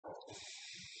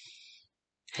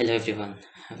Hello everyone,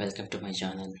 welcome to my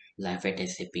channel Life at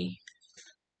SAP,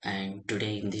 and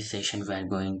today in this session we are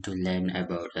going to learn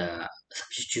about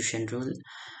substitution rule.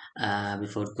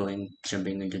 Before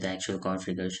jumping into the actual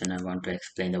configuration, I want to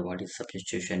explain the what is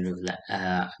substitution rule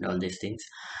and all these things.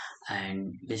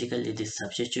 And basically this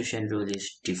substitution rule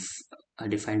is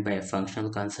defined by a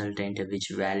functional consultant which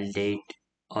validate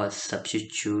or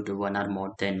substitute one or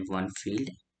more than one field.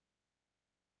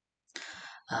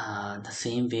 The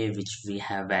same way which we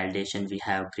have validation,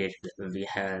 we'll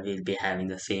be having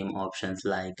the same options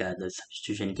like the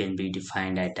substitution can be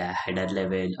defined at a header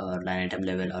level or line item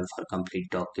level or for complete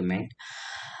document.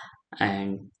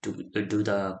 And to do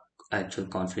the actual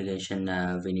configuration,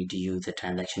 we need to use the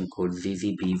transaction code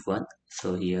GGB1.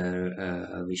 So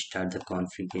here we start the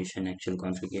configuration, actual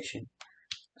configuration.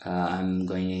 I'm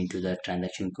going into the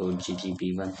transaction code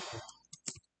GGB1.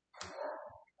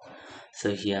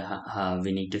 So here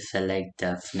we need to select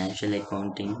the financial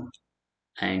accounting,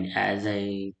 and as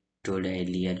I told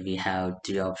earlier, we have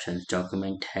three options: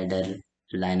 document, header,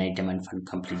 line item, and for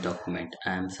complete document.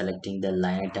 I'm selecting the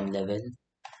line item level,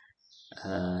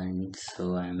 and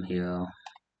so I'm here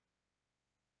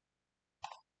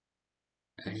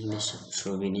adding this.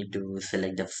 So we need to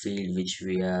select the field which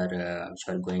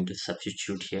are going to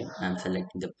substitute here. I'm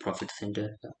selecting the profit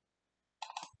center,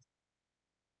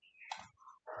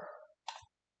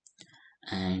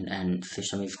 and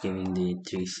system is giving the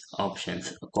three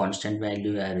options: constant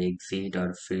value or exceed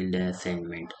or field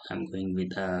assignment. I'm going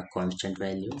with a constant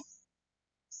value.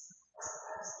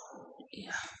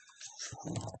 Yeah.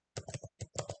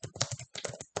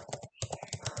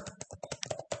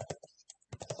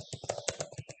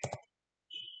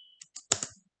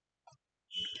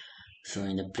 So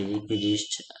in the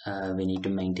prerequisite, we need to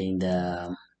maintain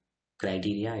the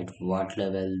criteria at what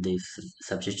level this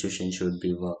substitution should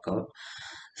be worked out.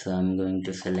 So I'm going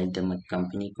to select the my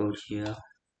company code here.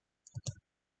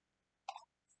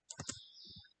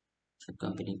 So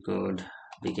company code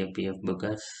BKPF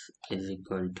bookers is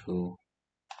equal to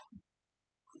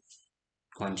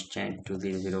constant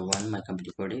 2001. My company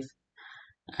code is,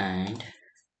 and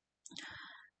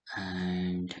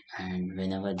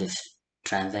whenever this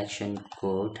transaction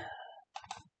code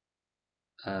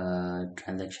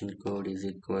is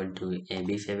equal to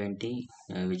AB70,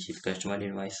 which is customer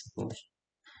invoice post,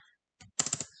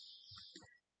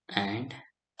 and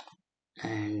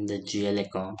the GL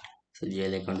account. So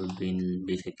GL account would be in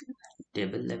basic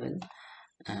table level.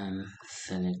 I'm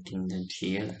selecting the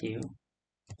GL here.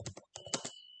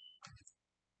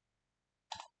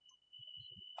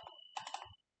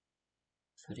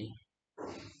 Sorry.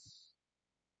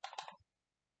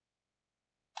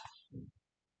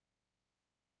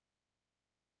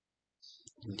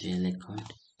 GL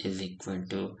account is equal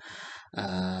to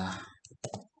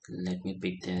let me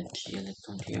pick the GL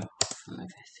account here from my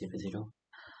 0,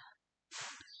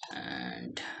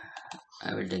 and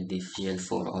I will take this GL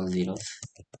for all zeros.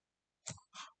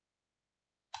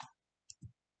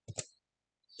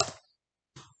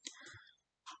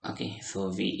 Okay, so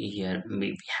we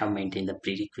have maintained the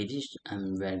prerequisites,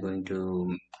 and we are going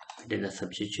to maintain the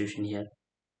substitution here.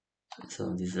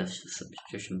 So this is a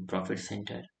substitution profit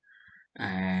center,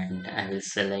 and I will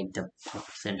select the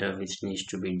profit center which needs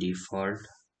to be default.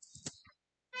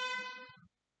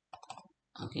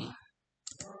 Okay,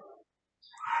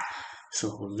 so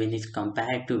when it's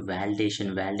compared to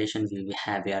validation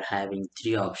we are having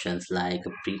three options like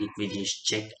prerequisites,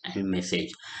 check, and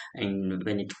message. And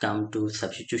when it comes to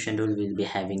substitution rule, we'll be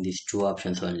having these two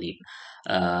options only,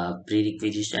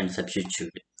 prerequisite and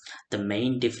substitute. The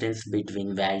main difference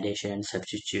between validation and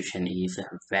substitution is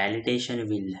validation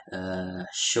will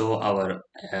show our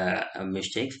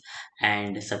mistakes,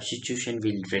 and substitution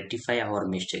will rectify our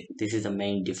mistake. This is the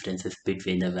main differences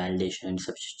between the validation and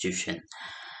substitution.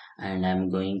 And I'm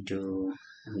going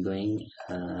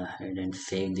ahead and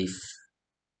save this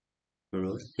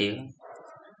rule here.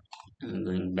 I'm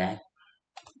going back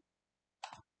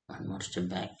one more step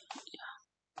back.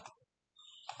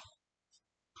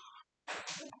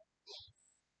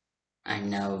 And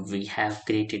now we have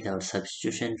created our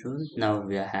substitution rule. Now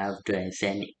we have to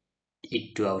assign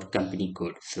it to our company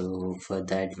code. So for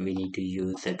that we need to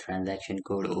use the transaction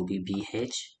code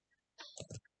OBBH.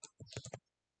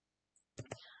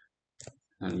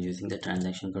 I'm using the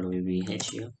transaction code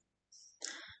OBBH here.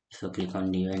 So click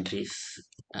on new entries,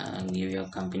 give your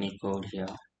company code here,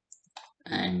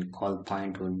 and call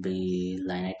point would be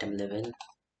line item level,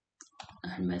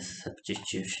 and my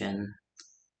substitution,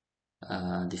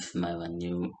 this is my one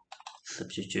new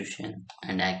substitution,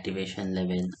 and activation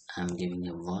level I'm giving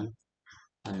a 1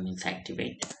 means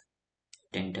activate.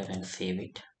 Enter and save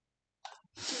it.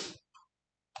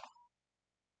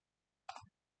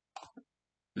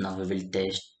 Now we will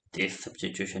test this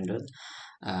substitution rule.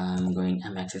 I'm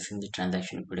accessing the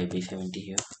transaction code AB70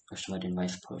 here, customer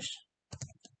invoice post.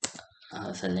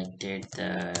 Selected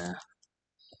the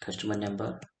customer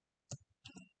number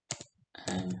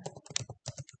and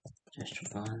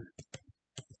just one.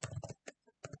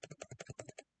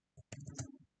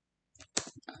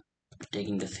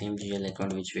 Taking the same GL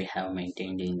account which we have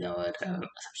maintained in our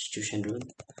substitution rule,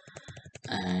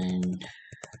 and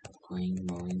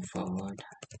moving forward.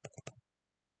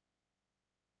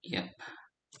 Yep.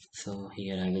 So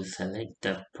here I will select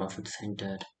the profit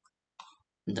center,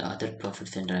 the other profit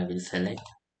center I will select.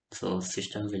 So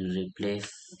system will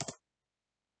replace.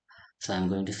 So I'm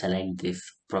going to select this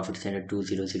profit center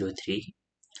 2003,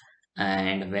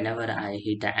 and whenever I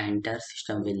hit the enter,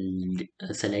 system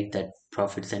will select that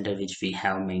profit center which we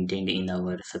have maintained in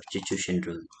our substitution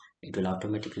rule. It will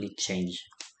automatically change.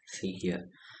 See here,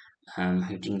 I'm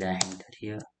hitting the enter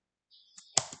here.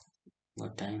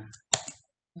 What time?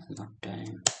 What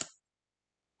time?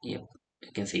 Yep,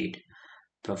 you can see it.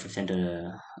 Profit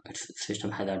center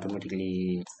system has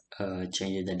automatically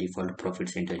changed the default profit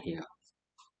center here.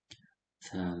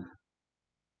 So I'm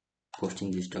posting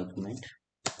this document.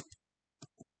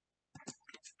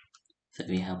 So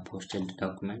we have posted the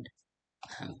document.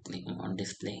 I'm clicking on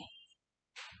display.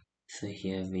 So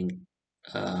here we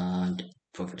the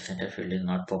profit center field is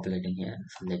not populating here.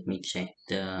 So let me check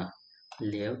the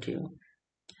layout here.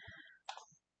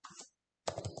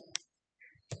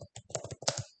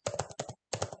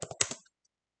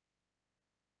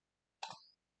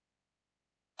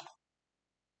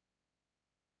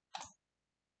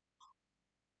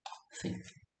 See,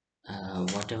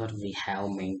 whatever we have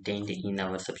maintained in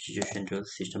our substitution rule,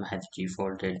 system has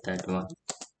defaulted that one.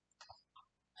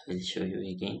 I will show you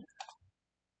again.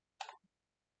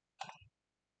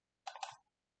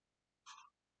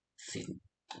 See,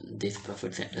 this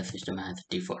profit center system has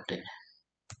defaulted.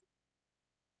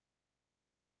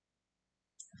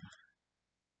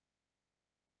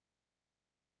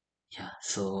 Yeah,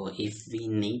 so if we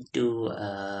need to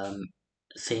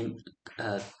same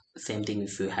uh, same thing,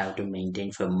 if you have to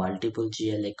maintain for multiple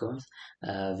GL accounts,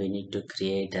 we need to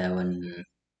create one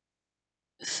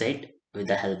set with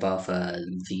the help of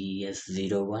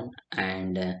GS01,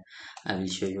 and I will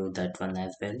show you that one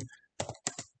as well.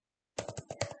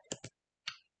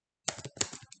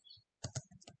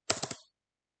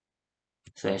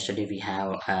 So yesterday we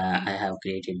have I have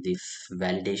created this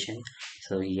validation.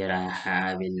 So here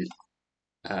I will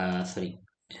sorry,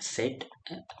 set.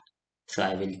 So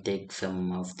I will take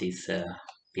some of these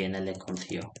PNL accounts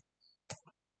here.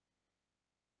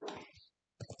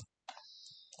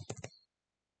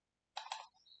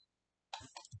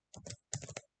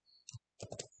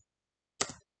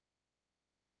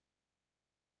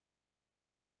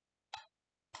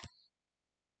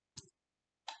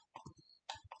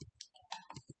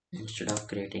 Instead of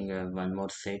creating one more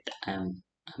set, I'm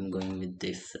going with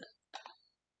this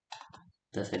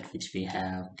the set which we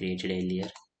have created earlier.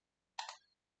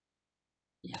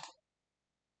 Yeah,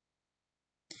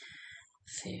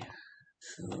 save.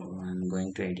 So I'm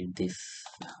going to edit this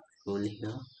rule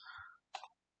here.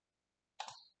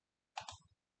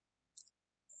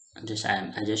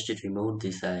 I just remove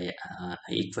this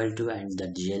equal to and the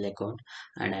GL account,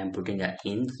 and I'm putting a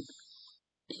in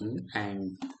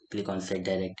and click on set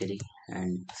directory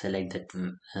and select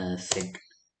that set,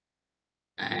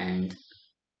 and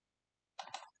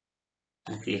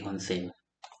click on save.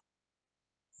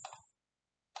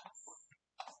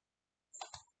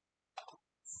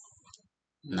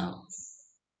 Now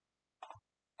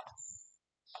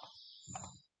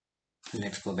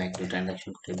let's go back to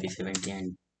transaction code B70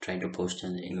 and try to post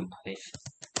an invoice.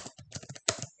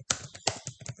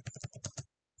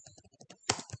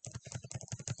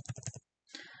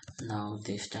 Now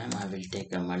this time I will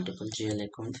take a multiple GL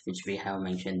accounts which we have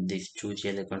mentioned. These two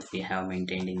GL accounts we have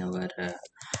maintained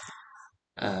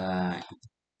uh,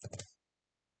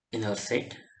 in our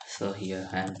set. So here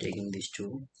I am taking these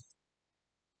two.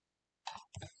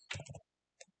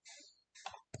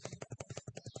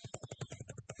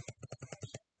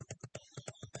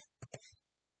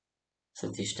 So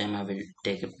this time I will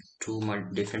take two more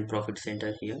different profit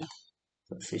center here.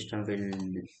 So system will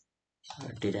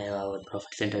derive our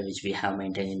profit center which we have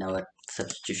maintained in our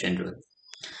substitution rule.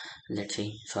 Let's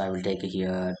see. So I will take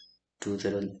here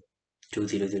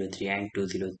 2003 and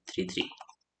 2033.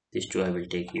 These two I will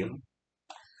take here.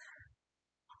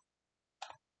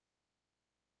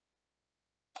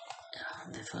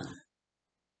 This one.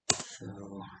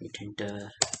 So hit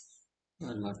enter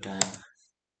one more time.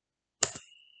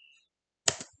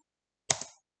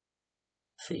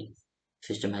 See,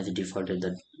 system has defaulted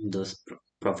that those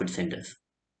profit centers.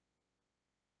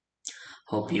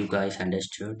 Hope you guys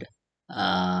understood.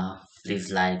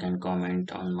 Please like and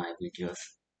comment on my videos.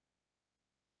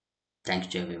 Thanks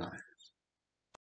to everyone.